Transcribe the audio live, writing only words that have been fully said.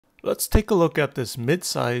Let's take a look at this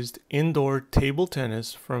mid-sized indoor table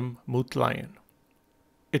tennis from Moothlion.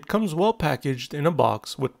 It comes well packaged in a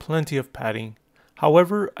box with plenty of padding.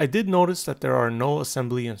 However, I did notice that there are no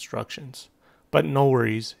assembly instructions. But no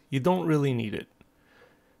worries, you don't really need it.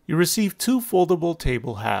 You receive two foldable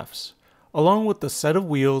table halves, along with a set of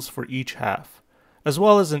wheels for each half, as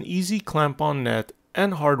well as an easy clamp-on net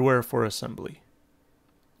and hardware for assembly.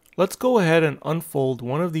 Let's go ahead and unfold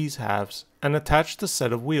one of these halves and attach the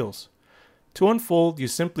set of wheels. To unfold, you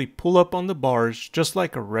simply pull up on the bars just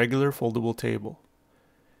like a regular foldable table.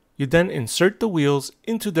 You then insert the wheels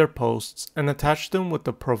into their posts and attach them with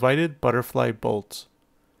the provided butterfly bolts.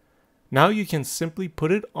 Now you can simply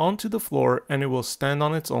put it onto the floor and it will stand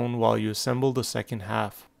on its own while you assemble the second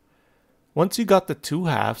half. Once you got the two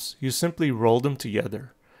halves, you simply roll them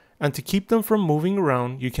together. And to keep them from moving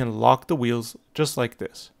around, you can lock the wheels just like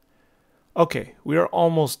this. Okay, we are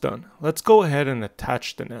almost done. Let's go ahead and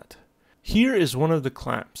attach the net. Here is one of the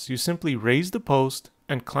clamps. You simply raise the post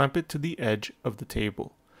and clamp it to the edge of the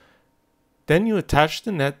table. Then you attach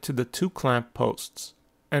the net to the two clamp posts,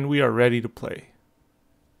 and we are ready to play.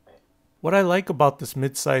 What I like about this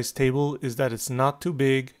mid-sized table is that it's not too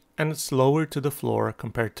big and it's lower to the floor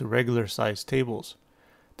compared to regular sized tables.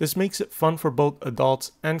 This makes it fun for both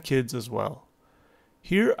adults and kids as well.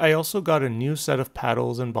 Here I also got a new set of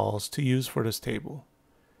paddles and balls to use for this table.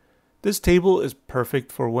 This table is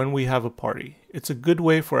perfect for when we have a party. It's a good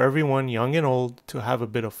way for everyone, young and old, to have a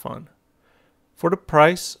bit of fun. For the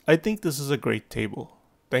price, I think this is a great table.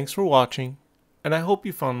 Thanks for watching, and I hope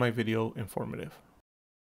you found my video informative.